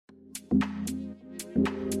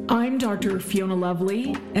I'm Dr. Fiona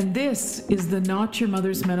Lovely, and this is the Not Your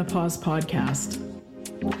Mother's Menopause podcast.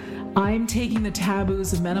 I'm taking the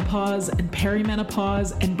taboos of menopause and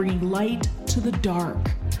perimenopause and bringing light to the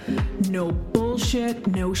dark. No bullshit,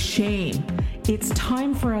 no shame. It's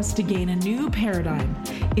time for us to gain a new paradigm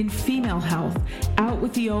in female health, out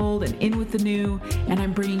with the old and in with the new, and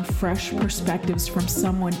I'm bringing fresh perspectives from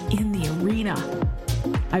someone in the arena.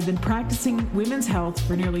 I've been practicing women's health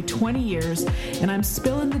for nearly 20 years, and I'm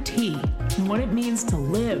spilling the tea on what it means to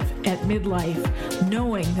live at midlife,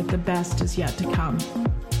 knowing that the best is yet to come.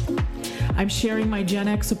 I'm sharing my Gen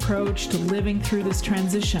X approach to living through this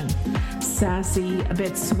transition. Sassy, a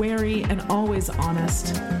bit sweary, and always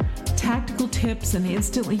honest. Tactical tips and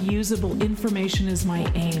instantly usable information is my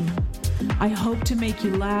aim. I hope to make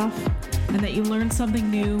you laugh and that you learn something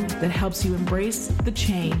new that helps you embrace the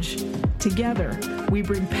change. Together, we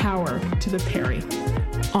bring power to the peri.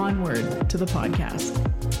 Onward to the podcast.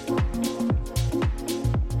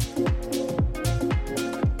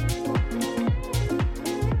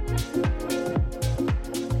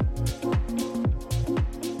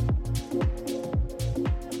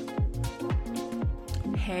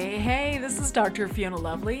 Hey, this is Dr. Fiona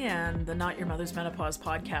Lovely and the Not Your Mother's Menopause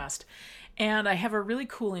podcast. And I have a really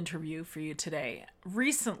cool interview for you today.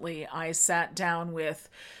 Recently, I sat down with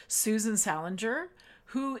Susan Salenger,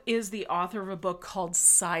 who is the author of a book called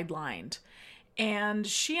Sidelined. And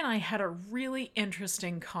she and I had a really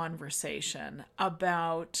interesting conversation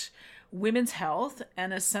about women's health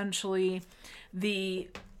and essentially the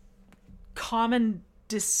common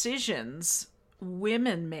decisions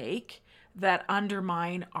women make that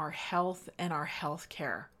undermine our health and our health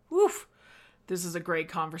care. Woof! This is a great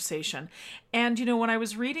conversation. And, when I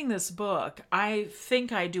was reading this book, I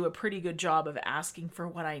think I do a pretty good job of asking for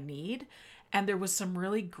what I need. And there was some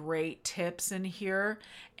really great tips in here.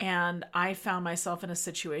 And I found myself in a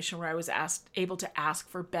situation where I was able to ask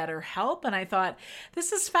for better help. And I thought,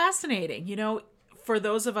 this is fascinating. For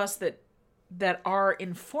those of us that are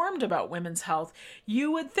informed about women's health,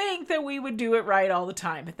 you would think that we would do it right all the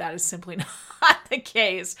time, but that is simply not the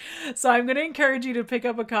case. So I'm going to encourage you to pick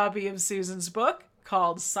up a copy of Susan's book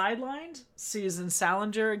called Sidelined. Susan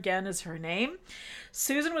Salenger, again, is her name.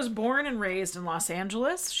 Susan was born and raised in Los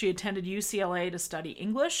Angeles. She attended UCLA to study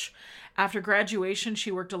English. After graduation,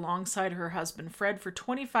 she worked alongside her husband, Fred, for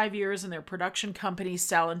 25 years in their production company,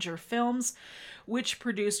 Salenger Films, which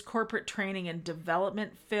produced corporate training and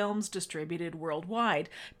development films distributed worldwide.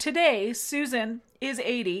 Today, Susan is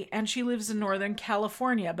 80 and she lives in Northern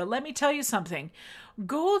California. But let me tell you something.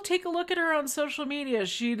 Go take a look at her on social media.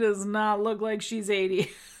 She does not look like she's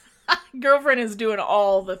 80. Girlfriend is doing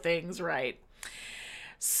all the things right.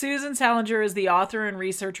 Susan Salenger is the author and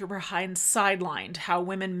researcher behind Sidelined, How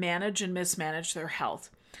Women Manage and Mismanage Their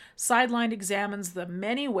Health. Sidelined examines the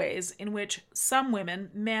many ways in which some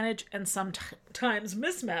women manage and sometimes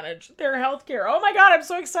mismanage their health care. Oh my God, I'm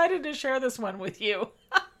so excited to share this one with you.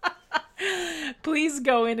 Please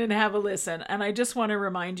go in and have a listen. And I just want to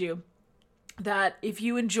remind you that if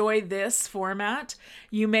you enjoy this format,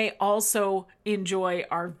 you may also enjoy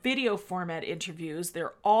our video format interviews.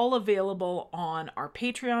 They're all available on our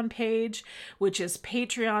Patreon page, which is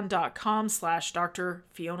patreon.com/Dr.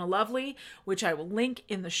 Fiona Lovely, which I will link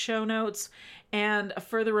in the show notes. And a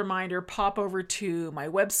further reminder, pop over to my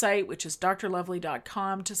website, which is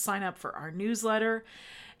drlovely.com, to sign up for our newsletter.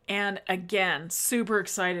 And again, super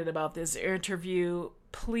excited about this interview.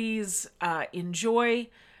 Please enjoy.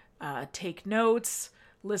 Take notes,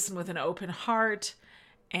 listen with an open heart,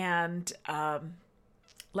 and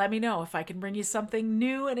let me know if I can bring you something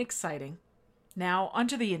new and exciting. Now,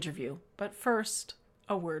 onto the interview. But first,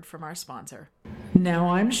 a word from our sponsor. Now,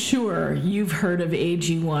 I'm sure you've heard of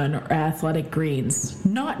AG1 or Athletic Greens,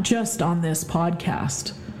 not just on this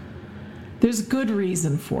podcast. There's good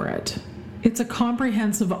reason for it. It's a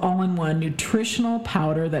comprehensive all-in-one nutritional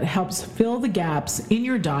powder that helps fill the gaps in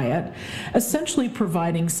your diet, essentially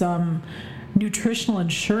providing some nutritional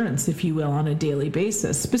insurance, if you will, on a daily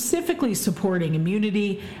basis, specifically supporting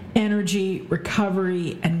immunity, energy,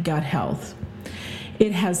 recovery, and gut health.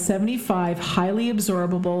 It has 75 highly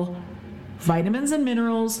absorbable vitamins and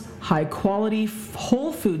minerals, high-quality,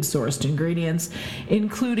 whole food sourced ingredients,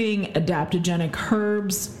 including adaptogenic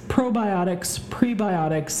herbs, probiotics,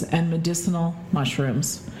 prebiotics, and medicinal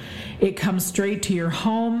mushrooms. It comes straight to your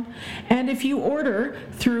home, and if you order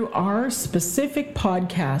through our specific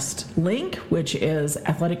podcast link, which is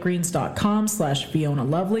athleticgreens.com/Fiona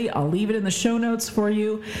Lovely, I'll leave it in the show notes for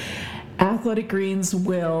you. Athletic Greens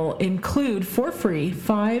will include for free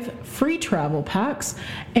 5 free travel packs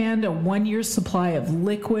and a 1-year supply of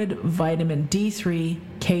liquid vitamin D3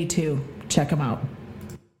 K2. Check them out.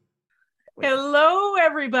 Hello,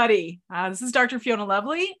 everybody. This is Dr. Fiona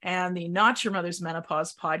Lovely and the Not Your Mother's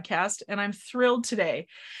Menopause podcast. And I'm thrilled today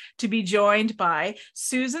to be joined by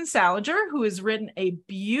Susan Salenger, who has written a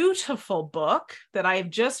beautiful book that I have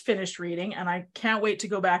just finished reading, and I can't wait to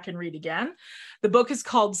go back and read again. The book is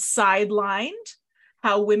called Sidelined: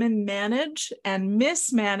 How Women Manage and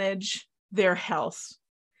Mismanage Their Health.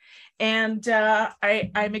 And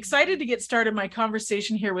I'm excited to get started my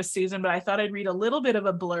conversation here with Susan, but I thought I'd read a little bit of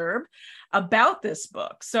a blurb about this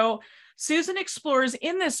book. So Susan explores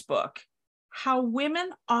in this book how women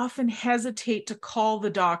often hesitate to call the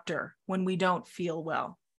doctor when we don't feel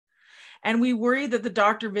well. And we worry that the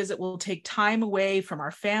doctor visit will take time away from our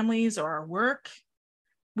families or our work.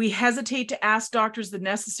 We hesitate to ask doctors the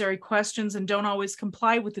necessary questions and don't always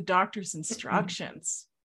comply with the doctor's instructions.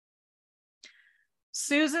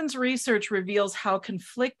 Susan's research reveals how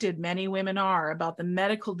conflicted many women are about the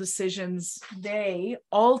medical decisions they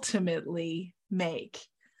ultimately make.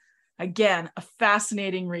 Again, a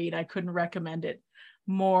fascinating read. I couldn't recommend it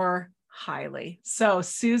more highly. So,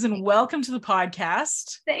 Susan, welcome to the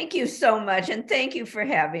podcast. Thank you so much. And thank you for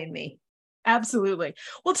having me. Absolutely.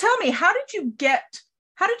 Well, tell me, how did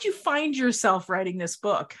you find yourself writing this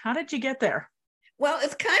book? How did you get there? Well,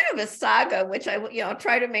 it's kind of a saga, which I'll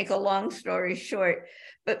try to make a long story short.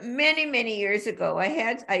 But many, many years ago,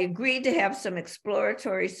 I agreed to have some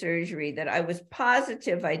exploratory surgery that I was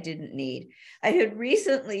positive I didn't need. I had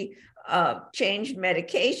recently changed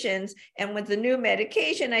medications, and with the new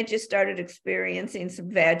medication, I just started experiencing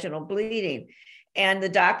some vaginal bleeding. And the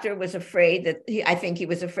doctor was afraid that I think he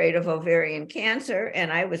was afraid of ovarian cancer,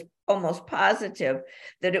 and I was almost positive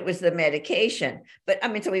that it was the medication. But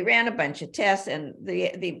so we ran a bunch of tests, and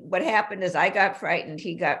what happened is I got frightened,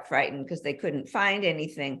 he got frightened because they couldn't find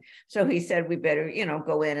anything. So he said, we better,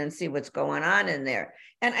 go in and see what's going on in there.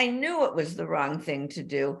 And I knew it was the wrong thing to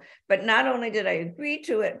do, but not only did I agree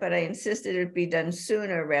to it, but I insisted it be done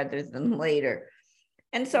sooner rather than later.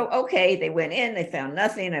 And so, okay, they went in, they found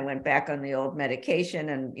nothing. I went back on the old medication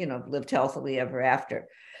and, lived healthily ever after.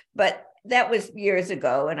 But that was years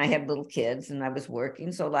ago, and I had little kids and I was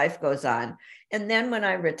working, so life goes on. And then when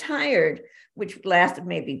I retired, which lasted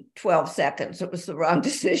maybe 12 seconds, it was the wrong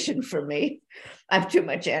decision for me. I have too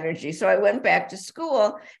much energy. So I went back to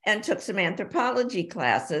school and took some anthropology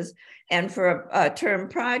classes. And for a term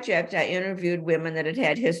project, I interviewed women that had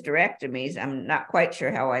had hysterectomies. I'm not quite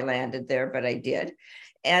sure how I landed there, but I did.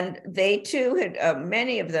 And they too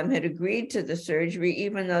many of them had agreed to the surgery,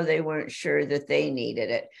 even though they weren't sure that they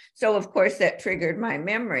needed it. So of course that triggered my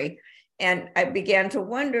memory. And I began to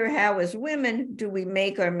wonder, how as women do we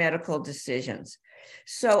make our medical decisions?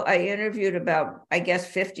 So I interviewed about,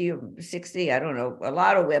 50 or 60, I don't know, a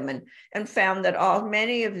lot of women, and found that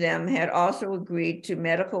many of them had also agreed to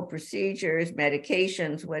medical procedures,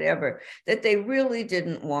 medications, whatever, that they really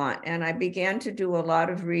didn't want. And I began to do a lot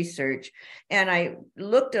of research, and I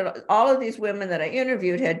looked at all of these women that I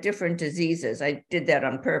interviewed had different diseases. I did that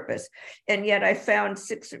on purpose. And yet I found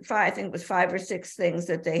five or six things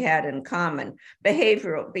that they had in common,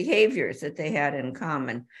 behaviors that they had in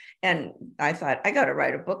common. And I thought, I got to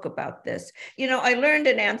write a book about this. I learned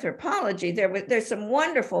in anthropology, there's some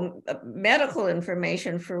wonderful medical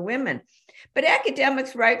information for women, but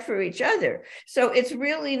academics write for each other. So it's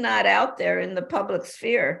really not out there in the public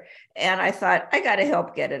sphere. And I thought, I got to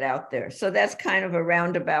help get it out there. So that's kind of a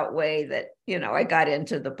roundabout way that, I got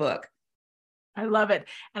into the book. I love it.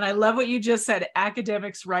 And I love what you just said.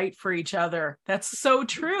 Academics write for each other. That's so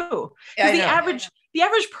true. Because the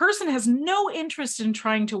average person has no interest in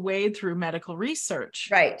trying to wade through medical research.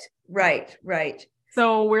 Right.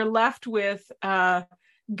 So we're left with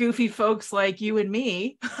goofy folks like you and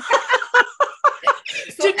me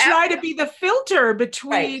to try to be the filter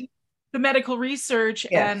between the medical research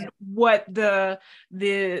and what the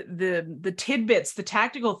tidbits, the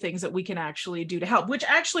tactical things that we can actually do to help. Which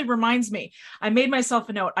actually reminds me, I made myself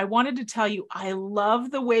a note. I wanted to tell you, I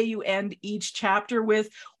love the way you end each chapter with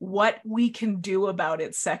what we can do about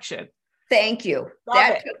it section. Thank you.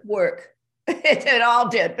 That took work. It all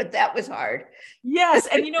did, but that was hard. Yes.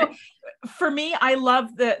 And for me, I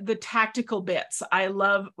love the tactical bits. I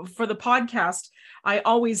love, for the podcast, I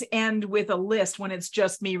always end with a list when it's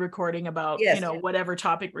just me recording about, whatever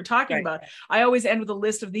topic we're talking about. I always end with a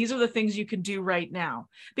list of, these are the things you can do right now,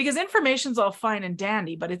 because information's all fine and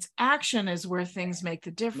dandy, but it's action is where things make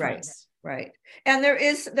the difference. Right. And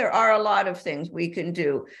there are a lot of things we can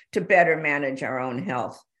do to better manage our own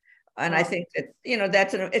health. And I think that,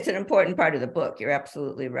 it's an important part of the book. You're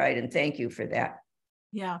absolutely right. And thank you for that.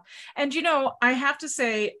 Yeah. And, I have to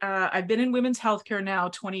say, I've been in women's healthcare now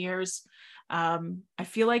 20 years. I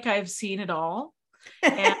feel like I've seen it all.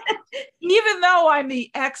 And even though I'm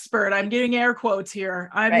the expert, I'm getting air quotes here.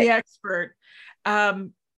 I'm the expert.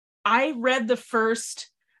 I read the first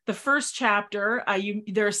chapter.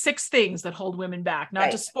 There are 6 things that hold women back.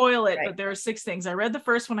 Not to spoil it, but there are 6 things. I read the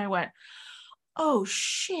first one. I went, oh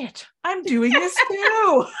shit, I'm doing this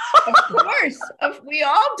too. Of course, we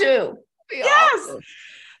all do. Yes.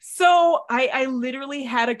 So I literally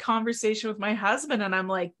had a conversation with my husband, and I'm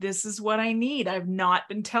like, this is what I need. I've not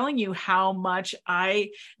been telling you how much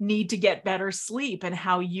I need to get better sleep and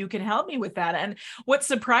how you can help me with that. And what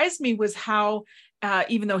surprised me was how,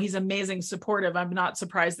 even though he's amazing, supportive, I'm not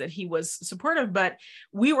surprised that he was supportive, but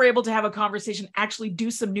we were able to have a conversation, actually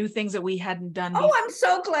do some new things that we hadn't done before. I'm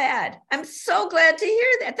so glad. I'm so glad to hear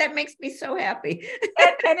that. That makes me so happy.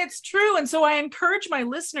 and it's true. And so I encourage my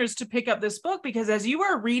listeners to pick up this book, because as you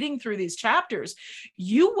are reading through these chapters,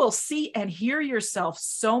 you will see and hear yourself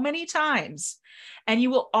so many times. And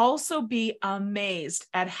you will also be amazed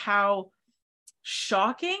at how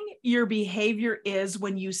shocking your behavior is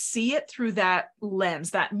when you see it through that lens,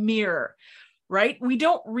 that mirror, right? We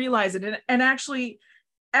don't realize it. And actually,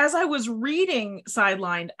 as I was reading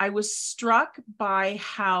Sidelined, I was struck by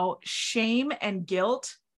how shame and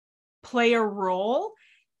guilt play a role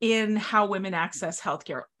in how women access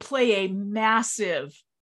healthcare, play a massive,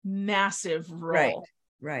 massive role.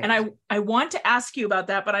 Right. And I want to ask you about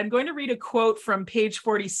that, but I'm going to read a quote from page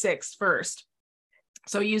 46 first.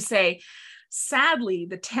 So you say, sadly,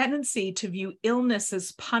 the tendency to view illness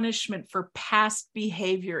as punishment for past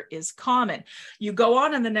behavior is common. You go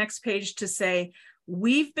on in the next page to say,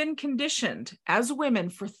 we've been conditioned as women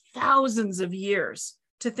for thousands of years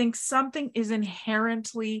to think something is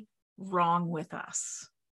inherently wrong with us.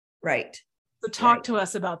 Right. So talk to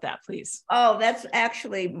us about that, please. Oh, that's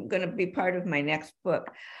actually going to be part of my next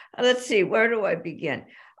book. Let's see, where do I begin?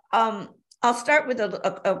 I'll start with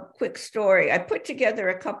a quick story. I put together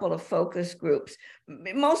a couple of focus groups,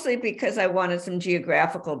 mostly because I wanted some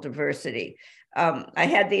geographical diversity. I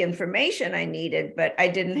had the information I needed, but I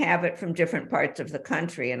didn't have it from different parts of the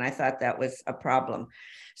country, and I thought that was a problem.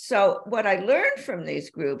 So what I learned from these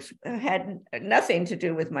groups had nothing to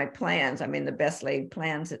do with my plans. I mean, the best laid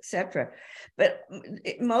plans, etc. But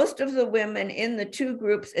most of the women in the 2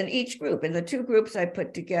 groups, in each group, in the 2 groups I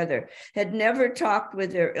put together, had never talked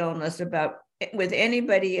with their illness with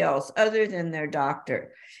anybody else other than their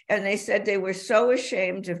doctor. And they said they were so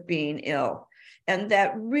ashamed of being ill. And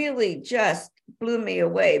that really just blew me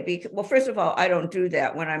away. Because, well, first of all, I don't do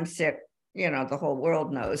that when I'm sick. The whole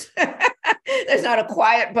world knows. There's not a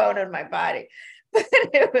quiet bone in my body.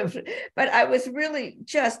 But I was really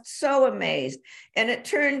just so amazed. And it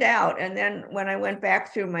turned out, and then when I went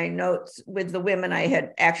back through my notes with the women I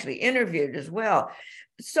had actually interviewed as well,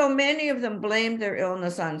 so many of them blamed their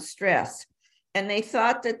illness on stress. And they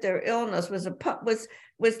thought that their illness was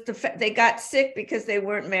they got sick because they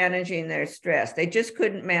weren't managing their stress. They just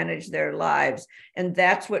couldn't manage their lives. And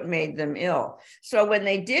that's what made them ill. So when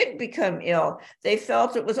they did become ill, they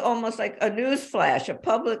felt it was almost like a news flash, a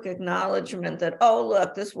public acknowledgement that, oh,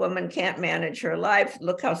 look, this woman can't manage her life.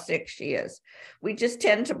 Look how sick she is. We just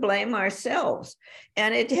tend to blame ourselves.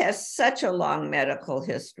 And it has such a long medical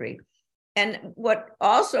history. And what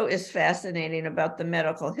also is fascinating about the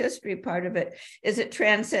medical history part of it is it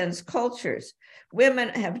transcends cultures. Women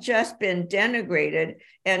have just been denigrated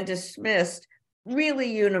and dismissed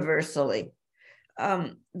really universally.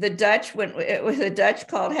 The Dutch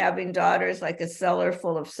called having daughters like a cellar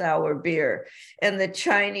full of sour beer, and the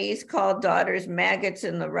Chinese called daughters maggots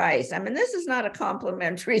in the rice. I mean, this is not a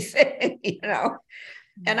complimentary thing,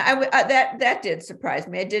 And that did surprise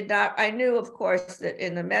me. I knew, of course, that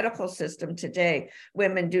in the medical system today,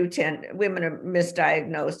 women are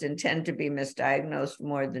misdiagnosed and tend to be misdiagnosed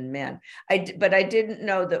more than men. But I didn't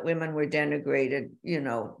know that women were denigrated,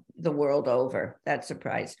 the world over. That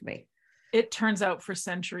surprised me. It turns out for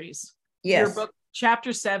centuries. Yes. Your book,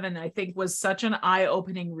 Chapter 7, I think, was such an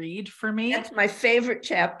eye-opening read for me. That's my favorite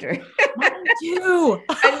chapter. Mine too.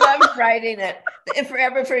 I loved writing it.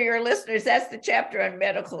 Forever, for your listeners, that's the chapter on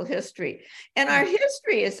medical history. And our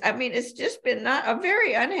history it's just been not a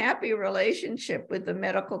very unhappy relationship with the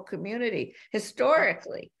medical community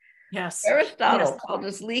historically. Yes. Aristotle called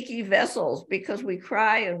us leaky vessels because we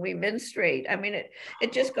cry and we menstruate. I mean,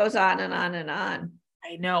 it just goes on and on and on.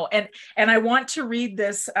 I know. And I want to read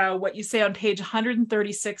this, what you say on page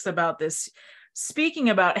 136 about this, speaking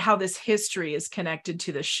about how this history is connected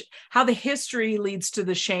to how the history leads to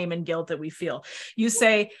the shame and guilt that we feel. You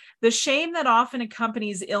say, the shame that often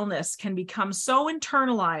accompanies illness can become so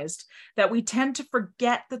internalized that we tend to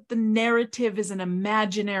forget that the narrative is an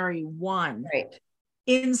imaginary one. Right.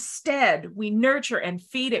 Instead, we nurture and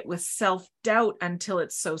feed it with self-doubt until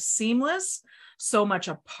it's so seamless, so much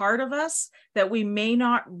a part of us that we may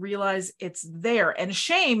not realize it's there. And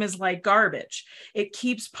shame is like garbage. It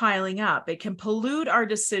keeps piling up. It can pollute our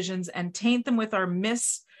decisions and taint them with our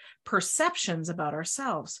misperceptions about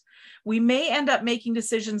ourselves. We may end up making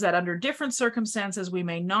decisions that under different circumstances we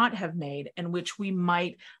may not have made and which we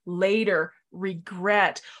might later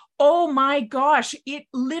regret. Oh my gosh, it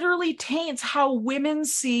literally taints how women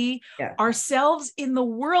see ourselves in the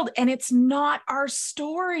world, and it's not our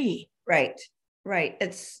story. Right.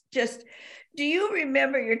 It's just, do you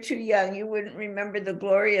remember, you're too young, you wouldn't remember the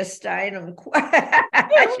Gloria Steinem?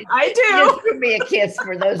 I do. Just give me a kiss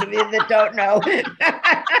for those of you that don't know.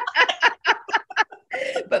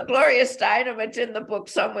 But Gloria Steinem, it's in the book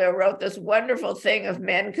somewhere, wrote this wonderful thing of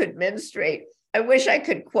men could menstruate. I wish I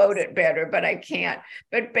could quote it better, but I can't.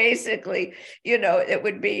 But basically, it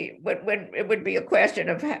would be when it would be a question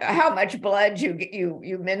of how much blood you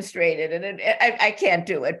menstruated, and I can't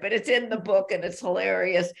do it, but it's in the book and it's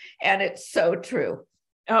hilarious and it's so true.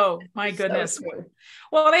 Oh my goodness! So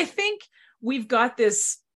well, and I think we've got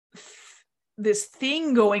this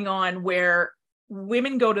thing going on where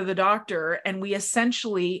women go to the doctor and we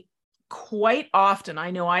essentially, quite often,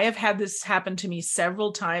 I know I have had this happen to me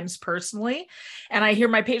several times personally, and I hear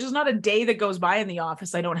my patients, not a day that goes by in the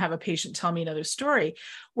office I don't have a patient tell me another story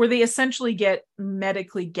where they essentially get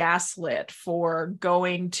medically gaslit for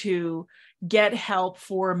going to get help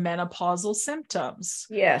for menopausal symptoms.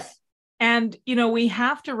 Yes. And, we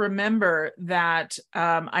have to remember that,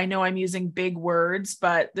 I know I'm using big words,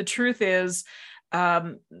 but the truth is,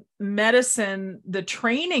 medicine, the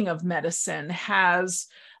training of medicine has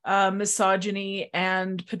misogyny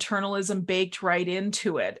and paternalism baked right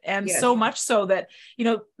into it. And so much so that,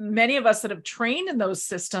 many of us that have trained in those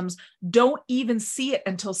systems don't even see it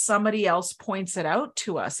until somebody else points it out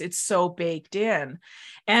to us. It's so baked in.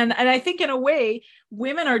 And I think in a way,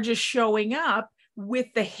 women are just showing up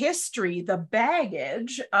with the history, the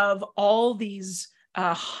baggage of all these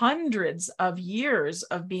hundreds of years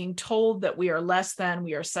of being told that we are less than,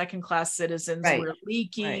 we are second-class citizens, we're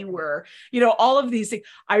leaky, we're, all of these things.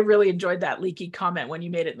 I really enjoyed that leaky comment when you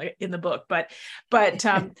made it in the book, but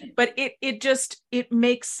it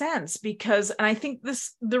makes sense because, and I think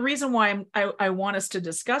the reason why I want us to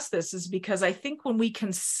discuss this is because I think when we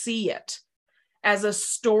can see it as a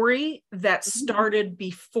story that started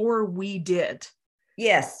before we did,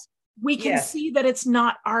 we can see that it's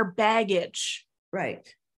not our baggage. Right.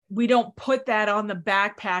 We don't put that on the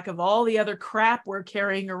backpack of all the other crap we're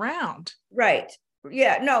carrying around. Right.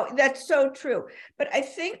 Yeah, no, that's so true. But I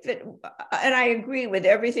think that, and I agree with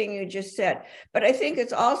everything you just said, but I think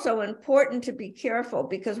it's also important to be careful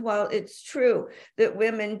because while it's true that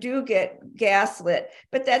women do get gaslit,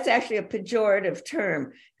 but that's actually a pejorative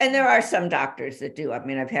term. And there are some doctors that do. I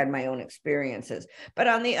mean, I've had my own experiences. But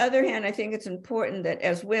on the other hand, I think it's important that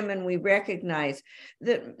as women, we recognize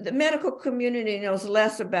that the medical community knows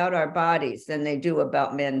less about our bodies than they do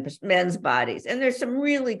about men's bodies. And there's some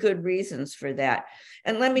really good reasons for that.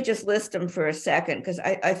 And let me just list them for a second, because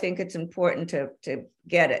I think it's important to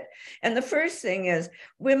get it. And the first thing is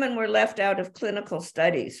women were left out of clinical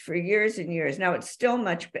studies for years and years. Now it's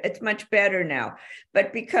much better now,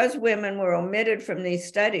 but because women were omitted from these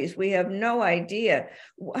studies, we have no idea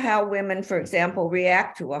how women, for example,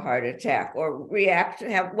 react to a heart attack or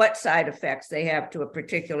have what side effects they have to a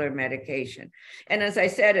particular medication. And as I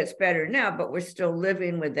said, it's better now, but we're still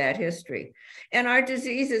living with that history. And our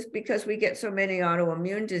diseases, because we get so many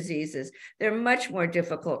autoimmune diseases, they're much more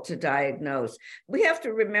difficult to diagnose. We have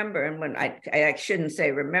to remember, and when I shouldn't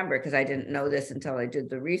say remember because I didn't know this until I did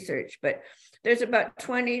the research, but there's about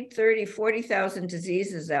 20, 30, 40,000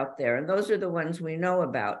 diseases out there, and those are the ones we know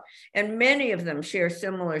about. And many of them share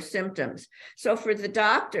similar symptoms. So for the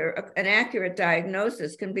doctor, an accurate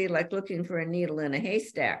diagnosis can be like looking for a needle in a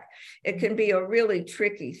haystack. It can be a really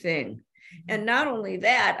tricky thing. And not only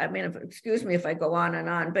that, I mean, excuse me if I go on and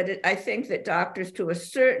on, but I think that doctors to a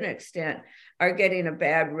certain extent are getting a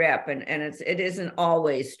bad rep, and it isn't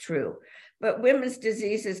always true. But women's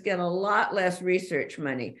diseases get a lot less research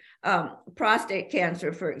money. Prostate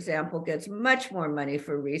cancer, for example, gets much more money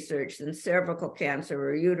for research than cervical cancer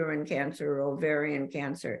or uterine cancer or ovarian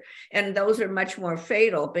cancer. And those are much more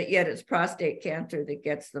fatal, but yet it's prostate cancer that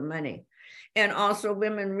gets the money. And also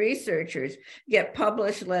women researchers get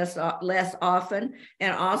published less often,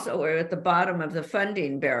 and also are at the bottom of the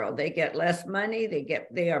funding barrel. They get less money,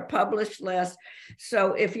 they are published less.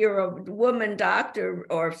 So if you're a woman doctor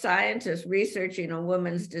or scientist researching a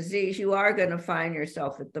woman's disease, you are going to find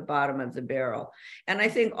yourself at the bottom of the barrel. And I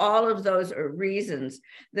think all of those are reasons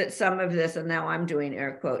that some of this, and now I'm doing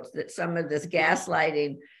air quotes, that some of this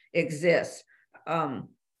gaslighting exists.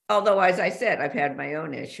 Although, as I said, I've had my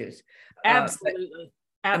own issues. Absolutely.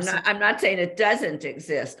 Absolutely. I'm not saying it doesn't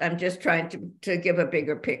exist. I'm just trying to give a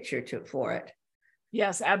bigger picture for it.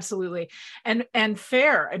 Yes, absolutely. And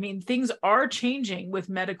fair. I mean, things are changing with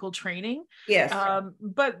medical training. Yes.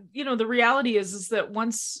 But the reality is that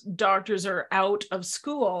once doctors are out of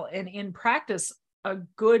school and in practice, a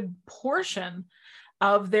good portion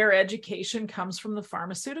of their education comes from the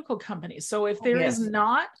pharmaceutical companies. So if there is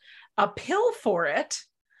not a pill for it,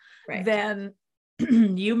 then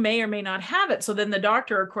you may or may not have it. So then the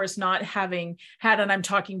doctor, of course, not having had, and I'm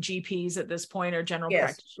talking GPs at this point or general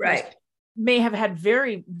practitioners, may have had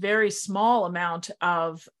very, very small amount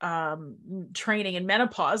of training in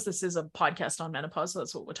menopause. This is a podcast on menopause, so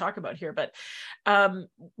that's what we'll talk about here. But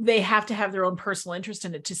they have to have their own personal interest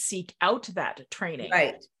in it to seek out that training.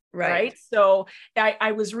 Right. So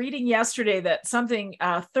I was reading yesterday that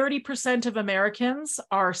 30% of Americans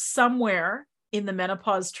are somewhere in the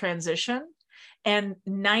menopause transition, and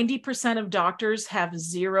 90% of doctors have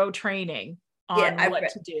zero training on what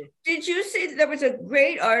to do. Did you see there was a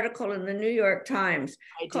great article in the New York Times?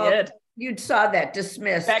 You saw that,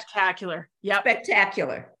 Dismissed. Spectacular. Yep.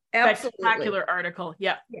 Spectacular. Absolutely. Spectacular article.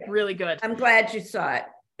 Yep. Yeah. Really good. I'm glad you saw it.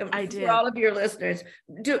 I did. For all of your listeners,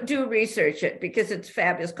 do research it because it's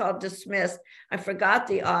fabulous. It's called Dismissed. I forgot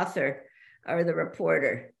the author or the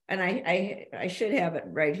reporter, and I should have it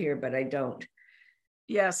right here, but I don't.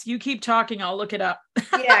 Yes, you keep talking. I'll look it up.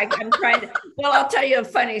 Yeah, I'm trying to. Well, I'll tell you a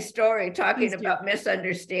funny story talking about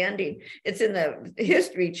misunderstanding. It's in the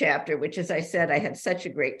history chapter, which, as I said, I had such a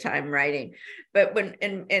great time writing. But when,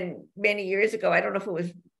 and many years ago, I don't know if it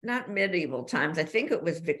was not medieval times, I think it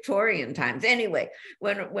was Victorian times. Anyway,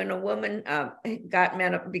 when a woman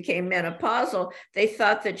became menopausal, they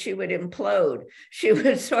thought that she would implode. She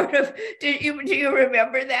would sort of, do you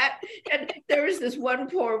remember that? And there was this one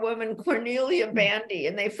poor woman, Cornelia Bandy,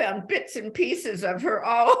 and they found bits and pieces of her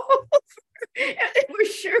all over, and they were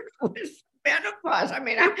sure it was menopause. I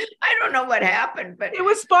mean, I don't know what happened, but it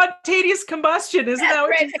was spontaneous combustion, isn't that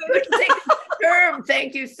what you said? Term.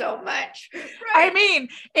 Thank you so much. Right. I mean,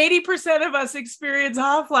 80% of us experience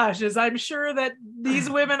hot flashes. I'm sure that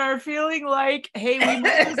these women are feeling like, hey, we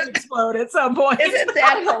must explode at some point. Isn't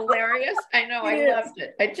that hilarious? I know. Loved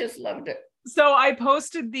it. I just loved it. So I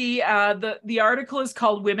posted the article is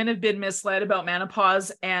called "Women Have Been Misled About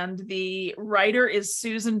Menopause," and the writer is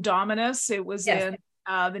Susan Dominus. It was in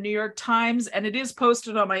the New York Times, and it is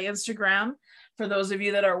posted on my Instagram. For those of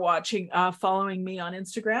you that are watching, following me on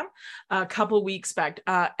Instagram, a couple weeks back,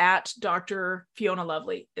 at Dr. Fiona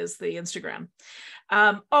Lovely is the Instagram.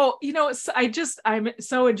 I'm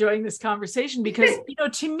so enjoying this conversation because,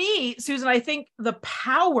 to me, Susan, I think the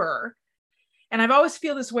power, and I've always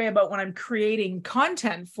feel this way about when I'm creating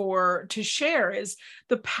content to share, is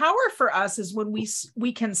the power for us is when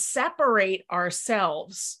we can separate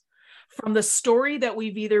ourselves from the story that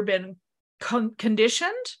we've either been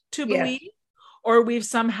conditioned to believe, or we've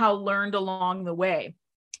somehow learned along the way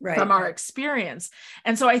from our experience.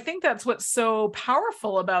 And so I think that's what's so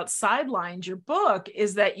powerful about Sidelined, your book,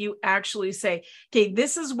 is that you actually say, okay,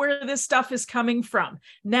 this is where this stuff is coming from.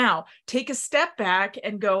 Now take a step back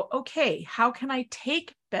and go, okay, how can I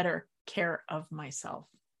take better care of myself?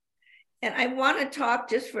 And I want to talk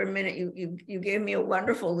just for a minute. You gave me a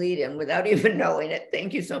wonderful lead in without even knowing it.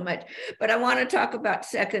 Thank you so much. But I want to talk about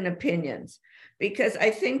second opinions, because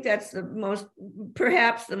I think that's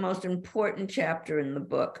perhaps the most important chapter in the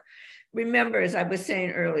book. Remember, as I was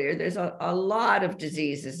saying earlier, there's a lot of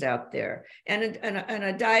diseases out there, and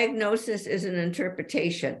a diagnosis is an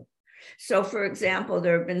interpretation. So, for example,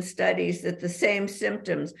 there have been studies that the same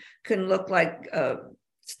symptoms can look like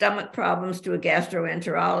stomach problems to a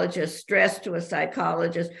gastroenterologist, stress to a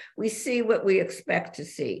psychologist. We see what we expect to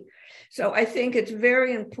see. So I think it's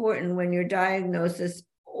very important when your diagnosis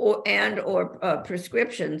or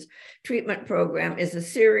prescriptions treatment program is a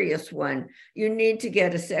serious one, you need to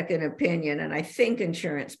get a second opinion. And I think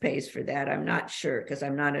insurance pays for that. I'm not sure because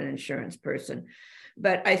I'm not an insurance person,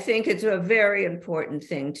 but I think it's a very important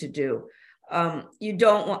thing to do. You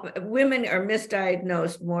don't want, women are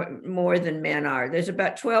misdiagnosed more than men are. There's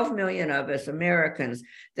about 12 million of us Americans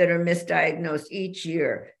that are misdiagnosed each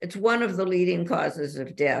year. It's one of the leading causes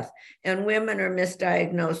of death, and women are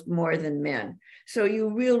misdiagnosed more than men. So you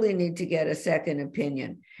really need to get a second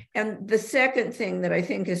opinion. And the second thing that I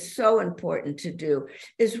think is so important to do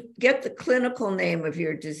is get the clinical name of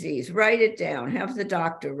your disease, write it down, have the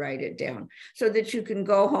doctor write it down so that you can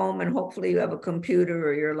go home and hopefully you have a computer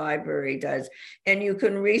or your library does, and you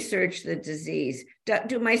can research the disease.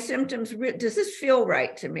 Do my symptoms, does this feel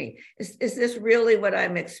right to me? Is this really what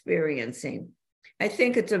I'm experiencing? I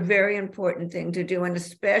think it's a very important thing to do, and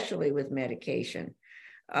especially with medication.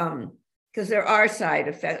 Because there are side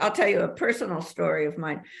effects. I'll tell you a personal story of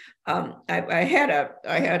mine. It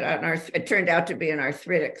turned out to be an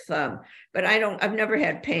arthritic thumb, but I've never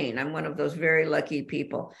had pain. I'm one of those very lucky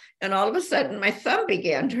people. And all of a sudden my thumb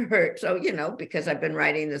began to hurt. So, because I've been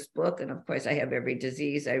writing this book, and of course I have every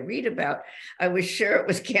disease I read about, I was sure it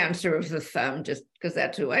was cancer of the thumb just because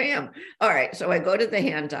that's who I am. All right. So I go to the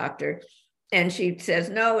hand doctor. And she says,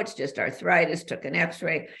 no, it's just arthritis, took an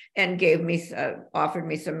x-ray and offered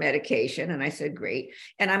me some medication. And I said, great.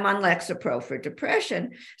 And I'm on Lexapro for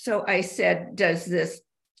depression. So I said, does this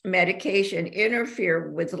medication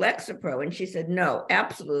interfere with Lexapro? And she said, no,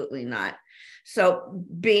 absolutely not. So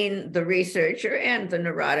being the researcher and the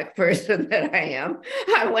neurotic person that I am,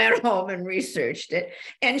 I went home and researched it.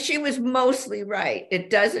 And she was mostly right.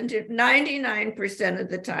 It doesn't, 99% of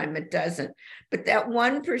the time it doesn't. But that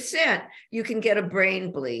 1%, you can get a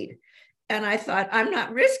brain bleed. And I thought, I'm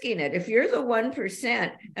not risking it. If you're the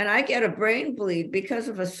 1% and I get a brain bleed because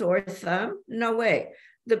of a sore thumb, no way.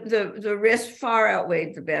 The risk far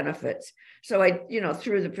outweighed the benefits. So I,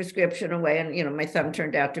 threw the prescription away, and, my thumb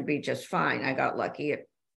turned out to be just fine. I got lucky.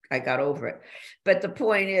 I got over it. But the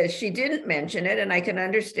point is, she didn't mention it, and I can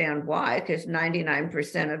understand why, because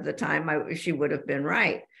 99% of the time she would have been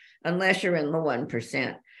right, unless you're in the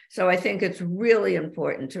 1%. So I think it's really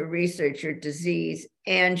important to research your disease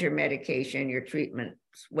and your medication, your treatments,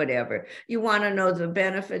 whatever. You want to know the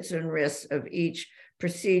benefits and risks of each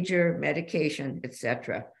procedure, medication,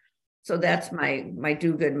 etc. So that's my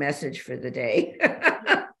do-good message for the day.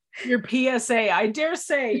 Your PSA, I dare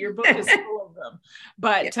say your book is full of them.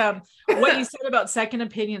 But what you said about second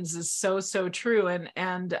opinions is so true.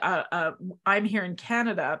 And I'm here in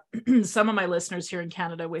Canada. Some of my listeners here in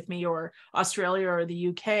Canada with me, or Australia or the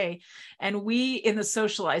UK, and we in the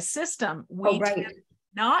socialized system, we tend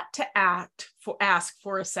not to ask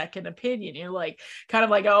for a second opinion. You're like, kind of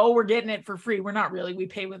like, oh, we're getting it for free. We're not really, we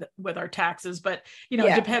pay with our taxes, but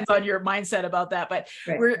it depends on your mindset about that. But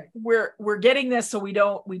we're getting this. So we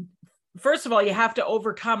first of all, you have to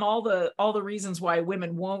overcome all the reasons why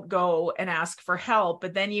women won't go and ask for help,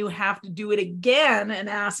 but then you have to do it again and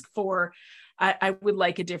ask for, I would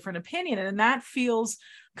like a different opinion. And that feels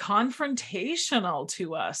confrontational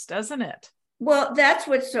to us, doesn't it? Well, that's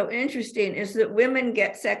what's so interesting, is that women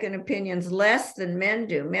get second opinions less than men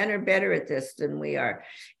do. Men are better at this than we are.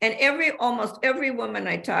 And almost every woman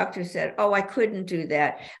I talked to said, oh, I couldn't do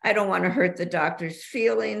that. I don't want to hurt the doctor's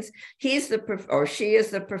feelings. Or she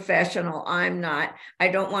is the professional. I'm not. I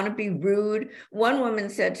don't want to be rude. One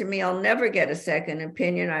woman said to me, I'll never get a second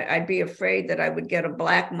opinion. I'd be afraid that I would get a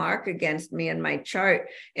black mark against me in my chart,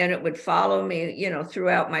 and it would follow me,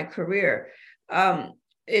 throughout my career.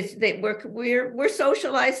 We're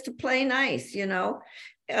socialized to play nice,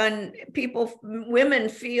 and women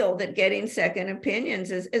feel that getting second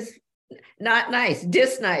opinions is not nice,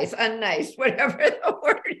 disnice, unnice, whatever the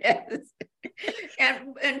word is.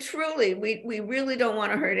 And truly, we really don't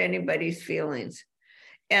want to hurt anybody's feelings.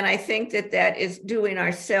 And I think that is doing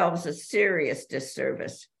ourselves a serious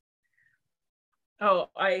disservice. Oh,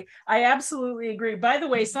 I absolutely agree. By the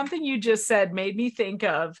way, something you just said made me think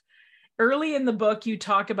of, early in the book, you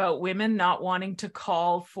talk about women not wanting to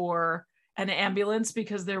call for an ambulance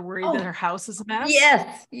because they're worried that their house is a mess.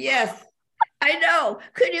 Yes. I know.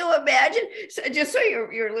 Could you imagine? So just so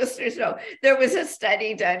your listeners know, there was a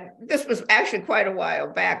study done. This was actually quite a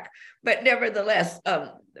while back, but nevertheless,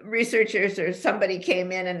 researchers or somebody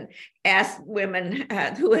came in and asked women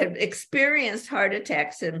who had experienced heart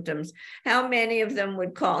attack symptoms, how many of them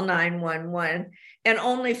would call 911? And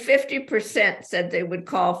only 50% said they would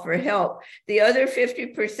call for help. The other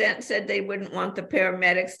 50% said they wouldn't want the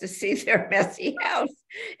paramedics to see their messy house,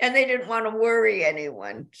 and they didn't want to worry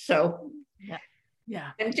anyone. So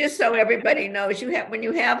Yeah. And just so everybody knows, when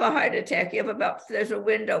you have a heart attack, there's a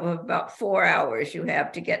window of about 4 hours you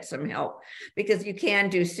have to get some help, because you can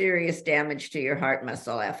do serious damage to your heart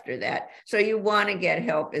muscle after that. So you want to get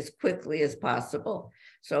help as quickly as possible.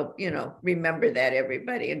 So, remember that,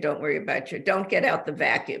 everybody, and don't worry about don't get out the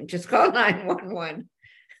vacuum. Just call 911.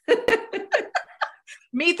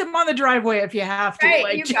 Meet them on the driveway if you have to.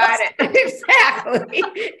 Right, you got it. Exactly.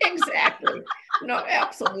 Exactly. No,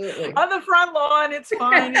 absolutely. On the front lawn, it's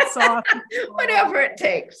fine. It's soft. Whatever it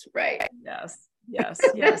takes. Right. Yes.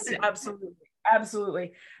 Absolutely.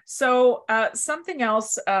 Absolutely. So something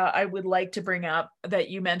else I would like to bring up that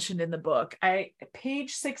you mentioned in the book,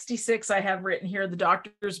 page 66, I have written here, the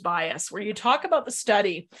doctor's bias, where you talk about the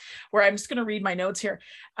study, where I'm just going to read my notes here.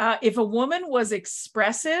 If a woman was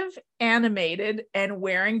expressive, animated, and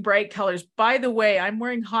wearing bright colors, by the way, I'm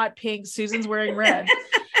wearing hot pink, Susan's wearing red,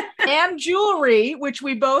 and jewelry, which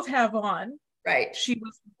we both have on, right, she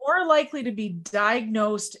was more likely to be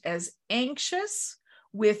diagnosed as anxious,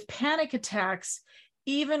 with panic attacks,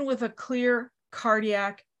 even with a clear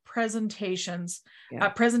cardiac presentation,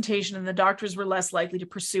 and the doctors were less likely to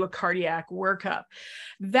pursue a cardiac workup.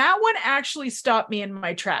 That one actually stopped me in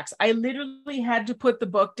my tracks. I literally had to put the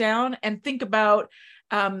book down and think about,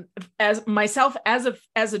 as myself, as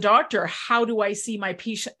a doctor, how do I see my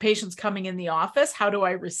patients coming in the office? How do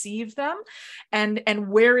I receive them? And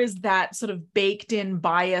where is that sort of baked in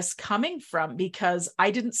bias coming from? Because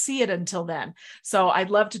I didn't see it until then. So I'd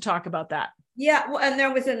love to talk about that. Yeah, well, and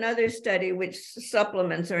there was another study which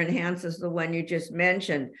supplements or enhances the one you just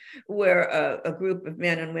mentioned, where a group of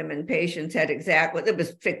men and women patients had it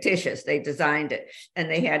was fictitious. They designed it,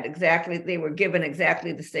 and they were given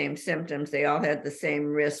exactly the same symptoms. They all had the same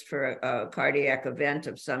risk for a cardiac event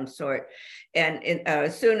of some sort. And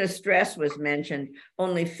as soon as stress was mentioned,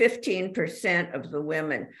 only 15% of the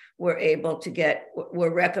women were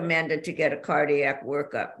recommended to get a cardiac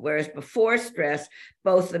workup, whereas before stress,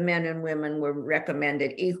 both the men and women were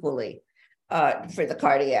recommended equally for the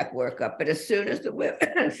cardiac workup. But as soon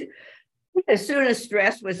as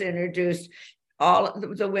stress was introduced, all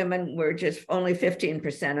the women were only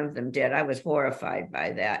 15% of them did. I was horrified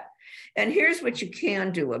by that. And here's what you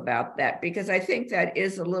can do about that, because I think that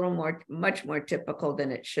is much more typical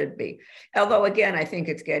than it should be. Although, again, I think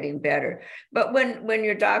it's getting better. But when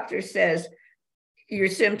your doctor says your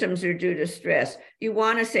symptoms are due to stress, you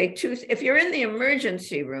want to say if you're in the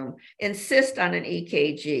emergency room, insist on an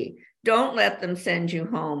EKG. Don't let them send you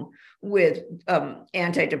home with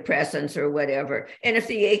antidepressants or whatever. And if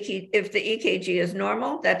the EKG is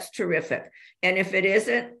normal, that's terrific. And if it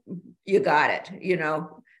isn't, you got it.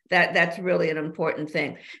 That's really an important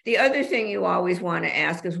thing. The other thing you always want to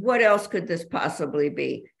ask is, what else could this possibly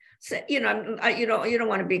be? So, you don't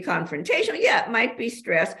want to be confrontational. Yeah, it might be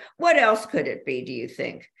stress. What else could it be, do you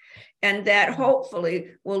think? And that hopefully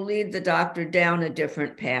will lead the doctor down a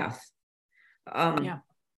different path.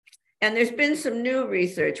 And there's been some new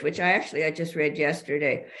research, which I just read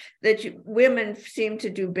yesterday, that women seem to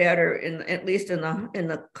do better, at least in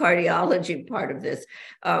the cardiology part of this,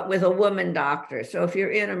 with a woman doctor. So if you're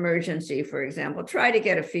in emergency, for example, try to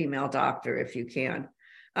get a female doctor if you can.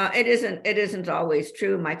 It isn't always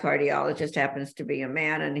true. My cardiologist happens to be a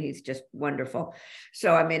man, and he's just wonderful.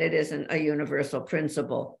 So, it isn't a universal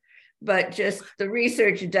principle. But just the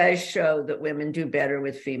research does show that women do better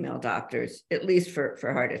with female doctors, at least for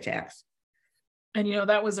heart attacks. And,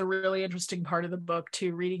 that was a really interesting part of the book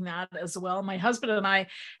too, reading that as well. My husband and I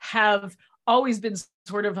have always been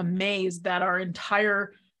sort of amazed that our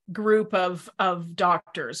entire group of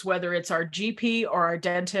doctors, whether it's our GP or our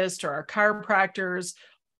dentist or our chiropractors,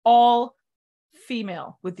 all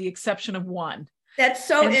female with the exception of one. That's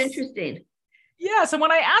so interesting. Yeah. So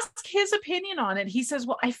when I asked his opinion on it, he says,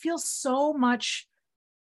 well, I feel so much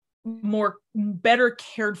better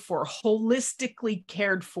cared for, holistically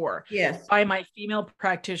cared for by my female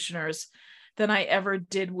practitioners than I ever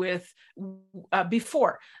did with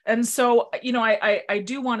before. And so, I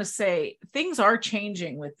do want to say things are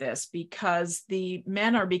changing with this, because the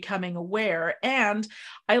men are becoming aware. And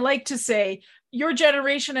I like to say, your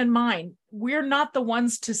generation and mine, we're not the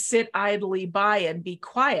ones to sit idly by and be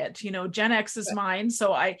quiet. Gen X is mine.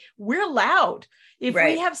 So we're loud. If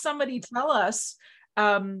we have somebody tell us,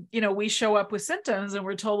 we show up with symptoms and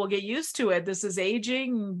we're told we'll get used to it. This is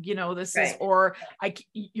aging, this is, or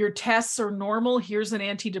your tests are normal. Here's an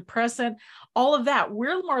antidepressant, all of that.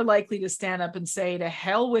 We're more likely to stand up and say, to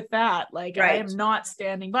hell with that. I am not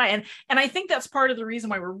standing by. And I think that's part of the reason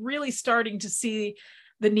why we're really starting to see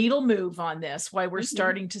the needle move on this, why we're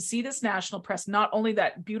starting to see this national press, not only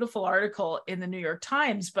that beautiful article in the New York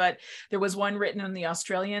Times, but there was one written in the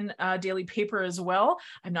Australian daily paper as well.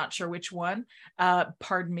 I'm not sure which one,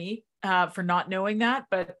 pardon me for not knowing that,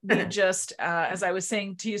 but we just, as I was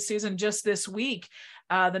saying to you, Susan, just this week,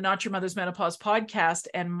 the Not Your Mother's Menopause podcast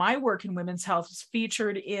and my work in women's health is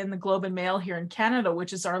featured in the Globe and Mail here in Canada,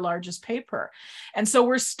 which is our largest paper. And so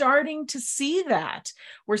we're starting to see that.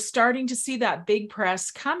 We're starting to see that big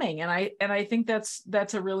press coming. And I think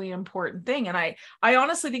that's a really important thing. And I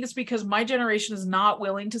honestly think it's because my generation is not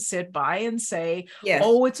willing to sit by and say, yes,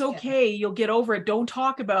 oh, it's okay. Yeah. You'll get over it. Don't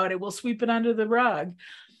talk about it. We'll sweep it under the rug.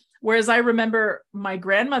 Whereas I remember my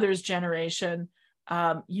grandmother's generation,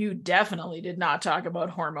 you definitely did not talk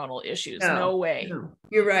about hormonal issues. No way. No.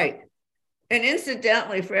 You're right. And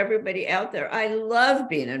incidentally, for everybody out there, I love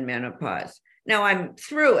being in menopause. Now I'm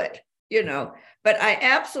through it, but I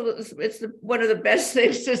absolutely, it's one of the best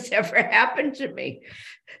things that's ever happened to me.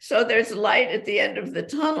 So there's light at the end of the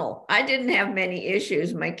tunnel. I didn't have many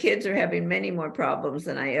issues. My kids are having many more problems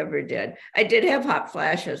than I ever did. I did have hot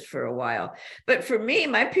flashes for a while, but for me,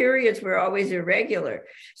 my periods were always irregular.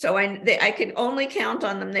 So I could only count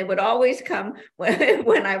on them. They would always come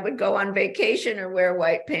when I would go on vacation or wear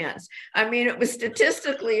white pants. I mean, it was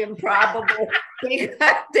statistically improbable.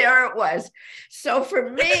 There it was. So for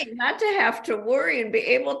me, not to have to worry and be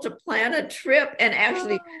able to plan a trip and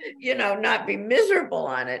actually, not be miserable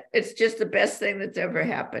on it. It's just the best thing that's ever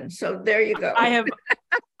happened. So there you go.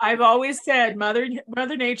 I've always said Mother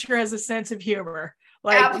Nature has a sense of humor.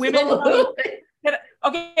 Like absolutely. Women,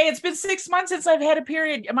 okay, it's been 6 months since I've had a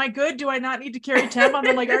period. Am I good? Do I not need to carry Tampon?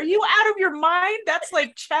 I'm like, are you out of your mind? That's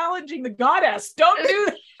like challenging the goddess. Don't do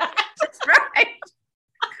that. That's right.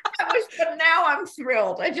 But now I'm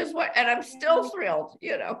thrilled. And I'm still thrilled,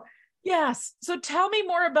 Yes. So tell me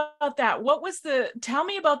more about that. Tell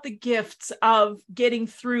me about the gifts of getting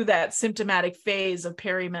through that symptomatic phase of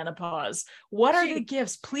perimenopause. What are the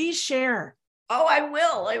gifts? Please share. Oh, I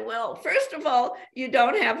will. First of all, you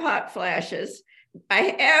don't have hot flashes.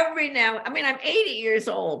 I'm 80 years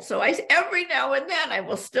old. So every now and then I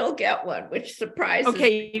will still get one, which surprises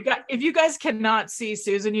me. If you guys cannot see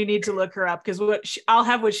Susan, you need to look her up because I'll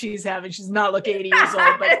have what she's having. She's not like 80 years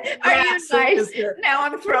old, but are you nice? Now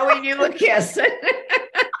I'm throwing you a kiss.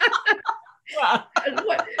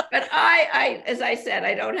 But I, as I said,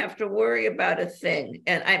 I don't have to worry about a thing.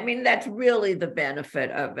 And I mean, that's really the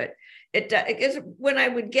benefit of it. It is when I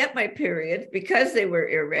would get my periods, because they were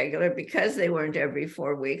irregular, because they weren't every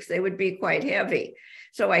 4 weeks, they would be quite heavy.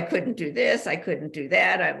 So I couldn't do this, I couldn't do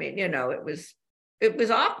that. I mean, it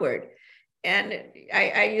was awkward. And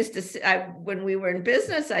I used to, when we were in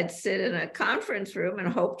business, I'd sit in a conference room and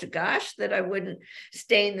hope to gosh that I wouldn't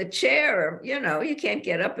stain the chair. You can't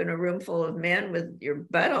get up in a room full of men with your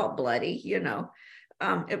butt all bloody,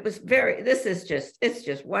 It was it's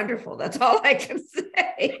just wonderful. That's all I can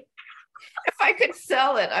say. If I could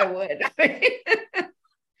sell it, I would.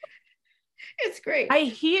 It's great. I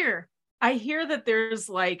hear that there's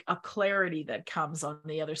like a clarity that comes on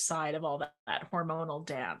the other side of all that hormonal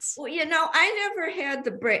dance. Well, I never had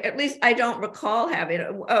the break. At least I don't recall having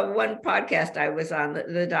one podcast I was on.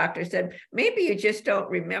 The doctor said, maybe you just don't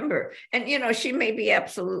remember. And, she may be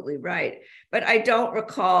absolutely right. But I don't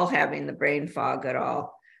recall having the brain fog at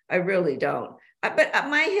all. I really don't. But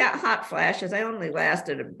my hot flashes, I only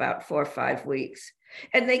lasted about 4 or 5 weeks.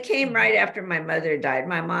 And they came right after my mother died.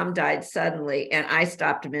 My mom died suddenly and I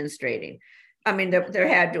stopped menstruating. I mean, there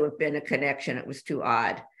had to have been a connection. It was too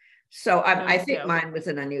odd. So I think mine was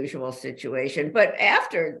an unusual situation. But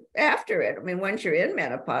after it, I mean, once you're in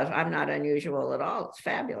menopause, I'm not unusual at all. It's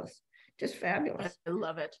fabulous. Just fabulous. I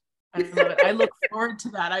love it. I look forward to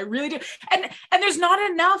that. I really do. And there's not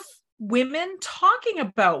enough women talking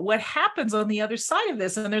about what happens on the other side of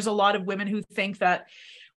this. And there's a lot of women who think that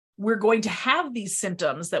we're going to have these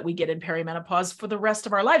symptoms that we get in perimenopause for the rest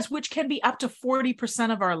of our lives, which can be up to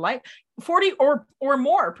 40% of our life, 40 or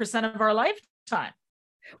more percent of our lifetime.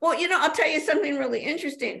 Well, I'll tell you something really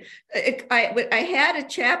interesting. I had a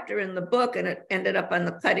chapter in the book and it ended up on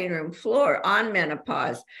the cutting room floor on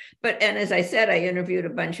menopause. And as I said, I interviewed a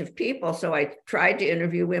bunch of people. So I tried to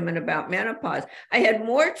interview women about menopause. I had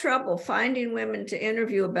more trouble finding women to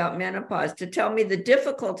interview about menopause to tell me the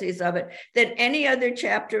difficulties of it than any other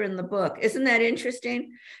chapter in the book. Isn't that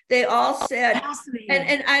interesting? They all said,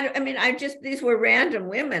 and these were random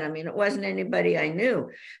women. I mean, it wasn't anybody I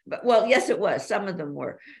knew, but well, yes, it was. Some of them were.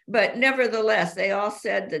 whatever. But nevertheless, they all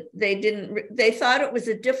said that they thought it was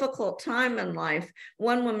a difficult time in life.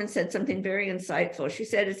 One woman said something very insightful. She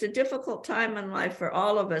said, it's a difficult time in life for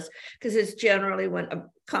all of us because it's generally when it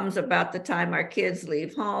comes about the time our kids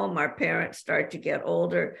leave home, our parents start to get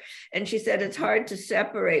older. And she said, it's hard to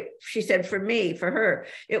separate. She said, for her,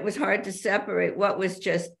 it was hard to separate what was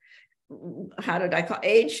just, how did I call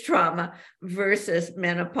age trauma versus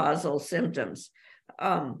menopausal symptoms.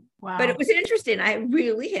 Wow. But it was interesting. I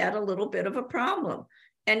really had a little bit of a problem.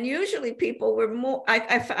 And usually people were more, I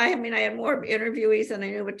had more interviewees than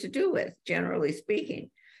I knew what to do with, generally speaking.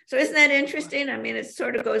 So isn't that interesting? I mean, it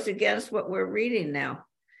sort of goes against what we're reading now.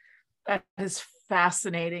 That is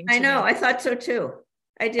fascinating. I know. I thought so too.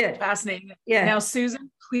 I did. Fascinating. Yeah. Now,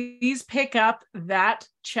 Susan, please pick up that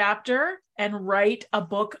chapter and write a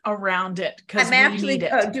book around it, because I'm actually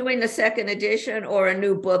doing the second edition or a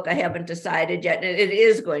new book. I haven't decided yet. And it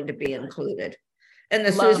is going to be included. And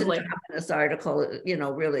the Lovely. Susan Thomas article,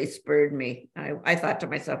 really spurred me. I thought to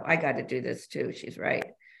myself, I got to do this too. She's right.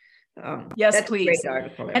 Yes, that's please. A great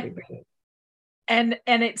article, everybody. And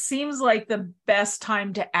it seems like the best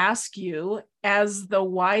time to ask you, as the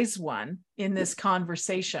wise one in this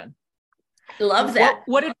conversation. Love that.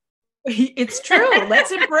 It's true.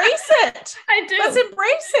 Let's embrace it. I do. Let's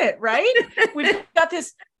embrace it, right? We've got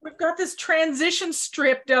this transition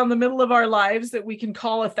strip down the middle of our lives that we can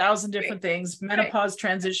call 1,000 different things: menopause,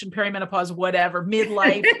 transition, perimenopause, whatever,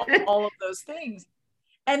 midlife, all of those things.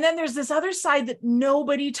 And then there's this other side that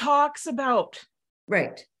nobody talks about.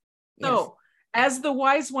 Right. Yes. So, as the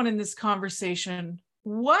wise one in this conversation,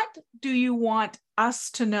 what do you want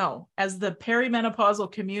us to know as the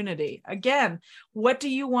perimenopausal community? Again, what do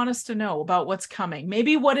you want us to know about what's coming?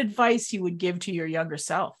 Maybe what advice you would give to your younger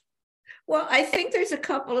self? Well, I think there's a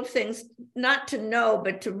couple of things not to know,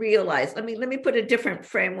 but to realize. Let me put a different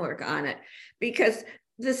framework on it, because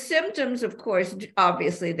the symptoms, of course,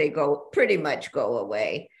 obviously they pretty much go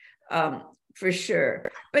away, for sure.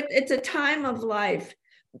 But it's a time of life.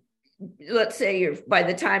 Let's say by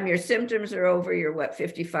the time your symptoms are over, you're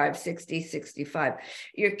 55, 60, 65.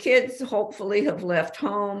 Your kids hopefully have left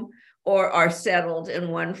home or are settled in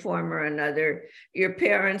one form or another. Your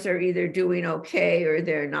parents are either doing okay or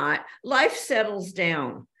they're not. Life settles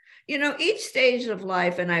down. Each stage of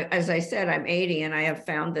life, and as I said, I'm 80, and I have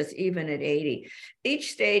found this even at 80.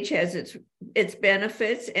 Each stage has its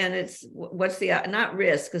benefits and its not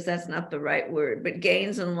risk, because that's not the right word, but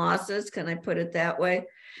gains and losses. Can I put it that way?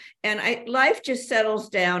 And life just settles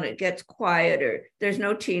down. It gets quieter. There's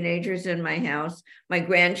no teenagers in my house. My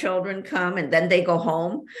grandchildren come and then they go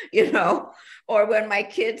home, or when my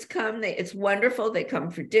kids come, it's wonderful. They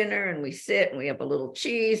come for dinner and we sit and we have a little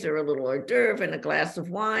cheese or a little hors d'oeuvre and a glass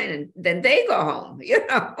of wine, and then they go home.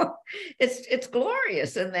 It's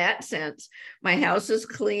glorious in that sense. My house is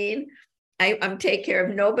clean. I'm take care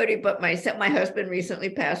of nobody but myself. My husband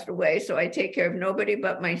recently passed away, so I take care of nobody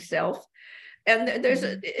but myself. And how do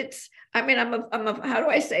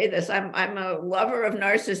I say this? I'm a lover of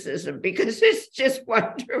narcissism, because it's just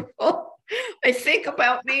wonderful. I think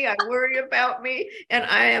about me, I worry about me, and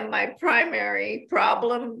I am my primary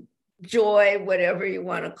problem, joy, whatever you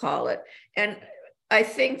want to call it. And I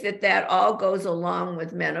think that all goes along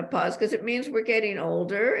with menopause, because it means we're getting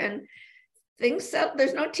older and things settle.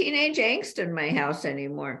 There's no teenage angst in my house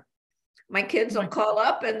anymore. My kids will call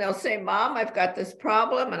up and they'll say, Mom, I've got this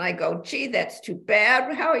problem. And I go, gee, that's too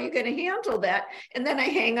bad. How are you going to handle that? And then I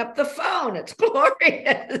hang up the phone. It's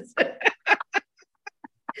glorious.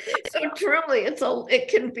 So truly, it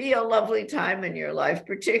can be a lovely time in your life,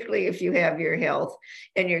 particularly if you have your health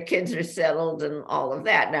and your kids are settled and all of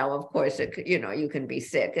that. Now, of course, you can be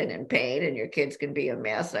sick and in pain and your kids can be a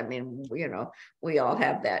mess. I mean, we all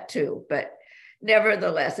have that too. But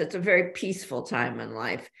nevertheless, it's a very peaceful time in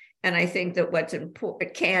life. And I think that what's important,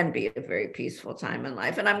 it can be a very peaceful time in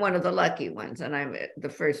life. And I'm one of the lucky ones, and I'm the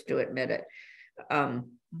first to admit it.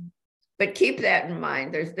 But keep that in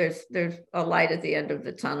mind. There's a light at the end of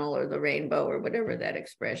the tunnel, or the rainbow, or whatever that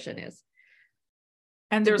expression is.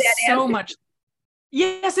 And there's so much.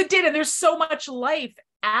 Yes, it did. And there's so much life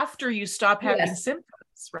after you stop having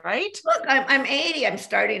symptoms, right? Look, I'm 80. I'm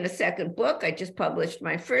starting a second book. I just published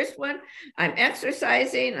my first one. I'm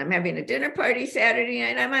exercising. I'm having a dinner party Saturday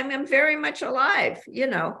night. I'm very much alive,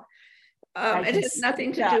 It has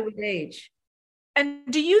nothing to do with age. And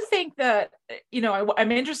do you think that,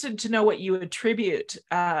 I'm interested to know what you attribute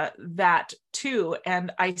that to,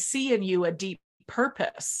 and I see in you a deep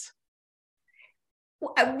purpose.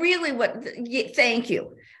 Well, thank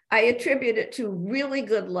you. I attribute it to really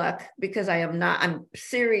good luck, because I'm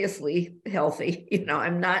seriously healthy.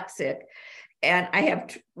 I'm not sick. And I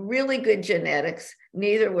have really good genetics.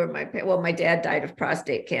 Neither were well, my dad died of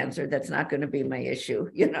prostate cancer. That's not going to be my issue,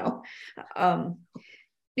 you know.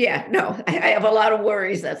 Yeah, no, I have a lot of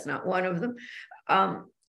worries. That's not one of them.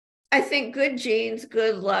 I think good genes,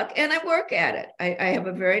 good luck, and I work at it. I have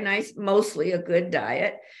a very nice, mostly a good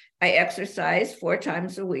diet. I exercise 4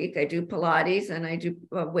 times a week. I do Pilates and I do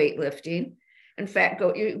weightlifting. In fact,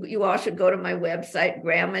 you all should go to my website,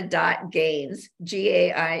 grandma.gains,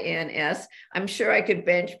 Gains. I'm sure I could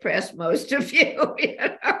bench press most of you. You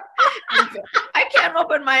know? I can't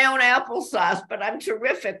open my own applesauce, but I'm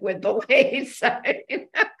terrific with the weights. I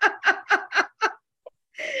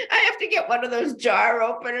have to get one of those jar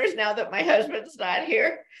openers now that my husband's not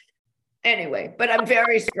here. Anyway, but I'm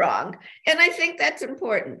very strong. And I think that's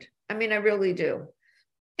important. I mean, I really do.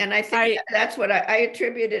 And I think that's what I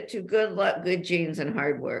attribute it to: good luck, good genes, and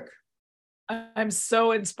hard work. I'm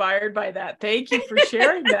so inspired by that. Thank you for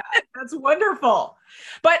sharing that. That's wonderful.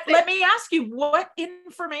 But let me ask you, what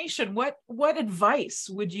information, what advice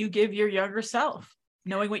would you give your younger self,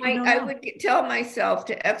 knowing what you know now? I would tell myself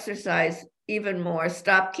to exercise even more,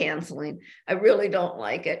 stop canceling. I really don't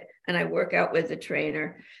like it. And I work out with a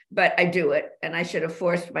trainer, but I do it. And I should have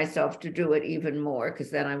forced myself to do it even more,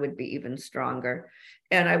 because then I would be even stronger.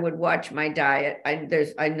 And I would watch my diet.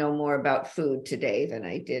 I know more about food today than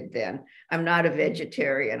I did then. I'm not a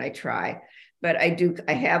vegetarian. I try, but I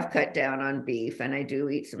have cut down on beef, and I do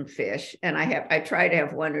eat some fish. And I try to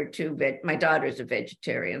have 1 or 2 my daughter's a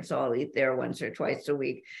vegetarian, so I'll eat there once or twice a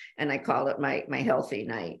week. And I call it my healthy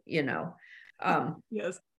night, you know.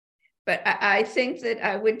 Yes. But I think that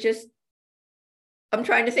I'm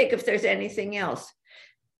trying to think if there's anything else,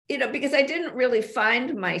 you know, because I didn't really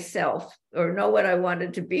find myself or know what I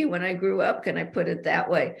wanted to be when I grew up. Can I put it that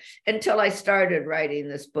way? Until I started writing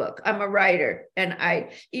this book. I'm a writer, and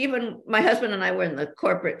my husband and I were in the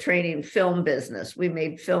corporate training film business. We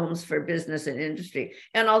made films for business and industry.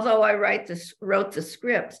 And although I wrote the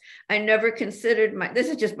scripts, I never considered this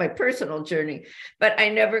is just my personal journey, but I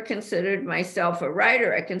never considered myself a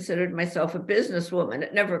writer. I considered myself a businesswoman.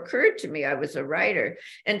 It never occurred to me I was a writer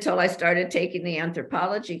until I started taking the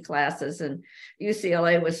anthropology classes, and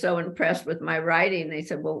UCLA was so impressed with my writing. They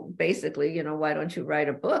said, well, basically, you know, why don't you write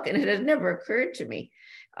a book? And it had never occurred to me.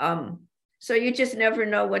 So you just never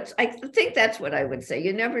know I think that's what I would say.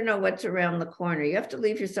 You never know what's around the corner. You have to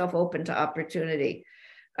leave yourself open to opportunity.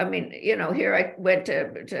 I mean, you know, here I went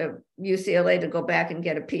to UCLA to go back and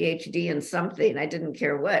get a PhD in something. I didn't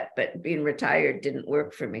care what, but being retired didn't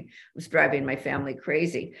work for me. It was driving my family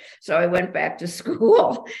crazy. So I went back to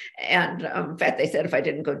school. And in fact, they said if I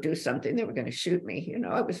didn't go do something, they were going to shoot me. You know,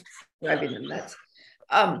 I was driving them nuts.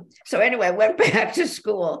 So anyway, I went back to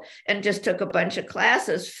school and just took a bunch of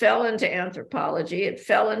classes, fell into anthropology. It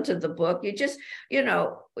fell into the book. You just, you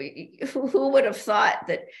know, who would have thought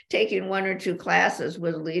that taking 1 or 2 classes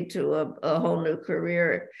would lead to a whole new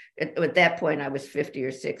career? At that point, I was 50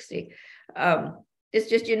 or 60. It's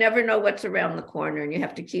just, you never know what's around the corner, and you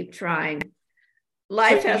have to keep trying.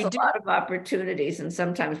 Life has a lot of opportunities, and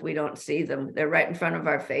sometimes we don't see them. They're right in front of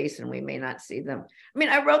our face, and we may not see them. I mean,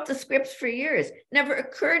 I wrote the scripts for years. Never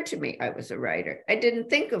occurred to me I was a writer. I didn't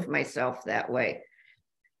think of myself that way.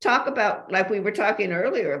 Talk about, like we were talking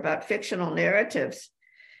earlier, about fictional narratives.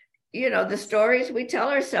 You know, the stories we tell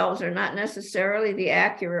ourselves are not necessarily the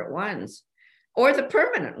accurate ones or the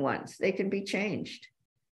permanent ones. They can be changed.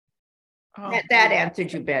 Oh, that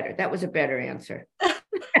answered you better. That was a better answer.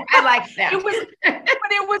 I like that.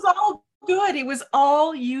 But it was all good. It was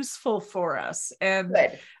all useful for us. And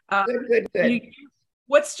good.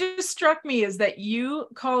 What's just struck me is that you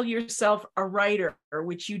call yourself a writer,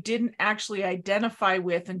 which you didn't actually identify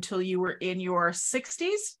with until you were in your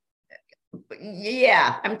 60s.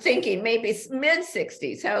 Yeah, I'm thinking maybe mid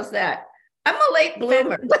 60s. How's that? I'm a late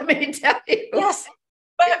bloomer, let me tell you. Yes,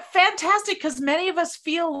 but fantastic, because many of us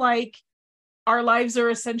feel like our lives are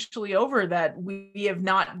essentially over, that we have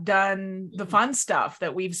not done the fun stuff,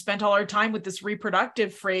 that we've spent all our time with this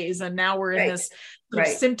reproductive phase, and now we're in this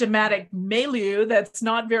symptomatic milieu that's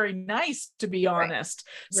not very nice, to be honest.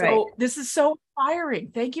 So this is so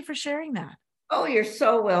inspiring. Thank you for sharing that. Oh, you're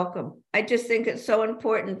so welcome. I just think it's so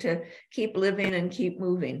important to keep living and keep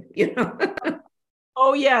moving, you know.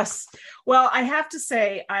 Oh, yes. Well, I have to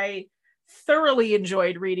say, I thoroughly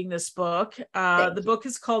enjoyed reading this book. The book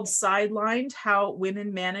is called Sidelined: How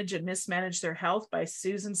Women Manage and Mismanage Their Health by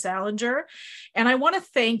Susan Salenger. And I want to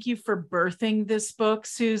thank you for birthing this book,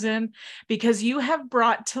 Susan, because you have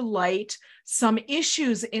brought to light some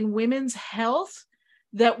issues in women's health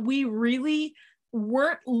that we really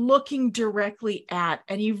weren't looking directly at.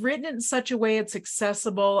 And you've written it in such a way it's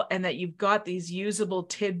accessible, and that you've got these usable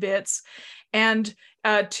tidbits. And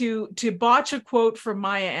to botch a quote from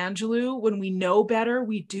Maya Angelou, when we know better,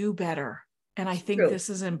 we do better. And I think this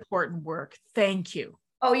is important work. Thank you.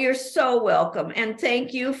 Oh, you're so welcome. And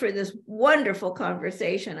thank you for this wonderful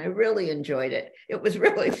conversation. I really enjoyed it. It was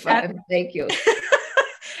really fun. Thank you.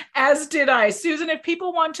 As did I. Susan, if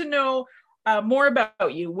people want to know more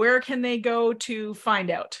about you, where can they go to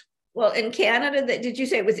find out? Well, in Canada, did you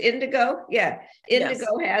say it was Indigo? Yeah,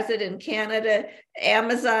 Indigo has it in Canada.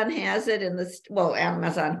 Amazon has it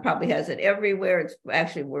Amazon probably has it everywhere. It's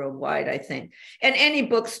actually worldwide, I think. And any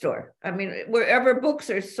bookstore. I mean, wherever books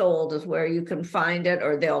are sold is where you can find it,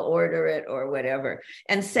 or they'll order it or whatever.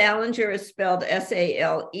 And Salenger is spelled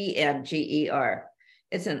Salenger.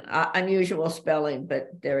 It's an unusual spelling,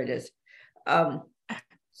 but there it is.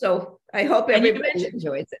 So I hope everybody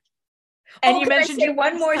enjoys it. And you mentioned can I say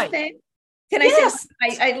one more thing? Can I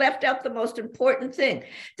say, I left out the most important thing.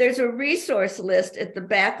 There's a resource list at the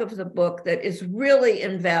back of the book that is really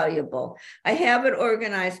invaluable. I have it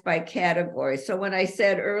organized by category. So when I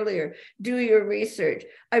said earlier, do your research,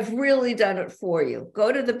 I've really done it for you.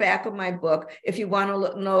 Go to the back of my book if you want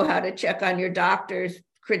to know how to check on your doctor's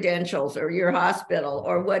credentials or your hospital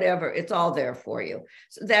or whatever. It's all there for you.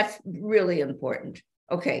 So that's really important.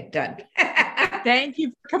 Okay, done. Thank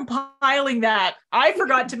you for compiling that. I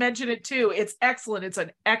forgot to mention it too. It's excellent. It's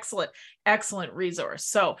an excellent, excellent resource.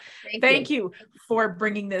 So thank you for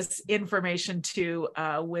bringing this information to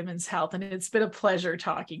women's health. And it's been a pleasure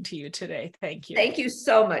talking to you today. Thank you. Thank you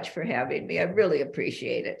so much for having me. I really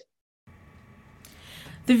appreciate it.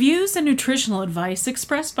 The views and nutritional advice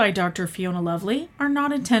expressed by Dr. Fiona Lovely are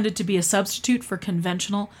not intended to be a substitute for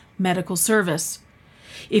conventional medical service.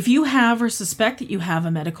 If you have or suspect that you have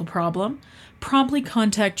a medical problem, promptly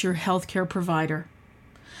contact your healthcare provider.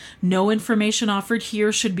 No information offered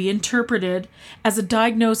here should be interpreted as a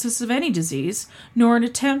diagnosis of any disease, nor an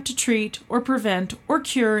attempt to treat or prevent or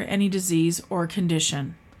cure any disease or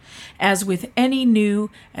condition. As with any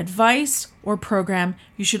new advice or program,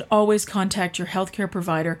 you should always contact your healthcare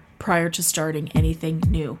provider prior to starting anything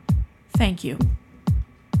new. Thank you.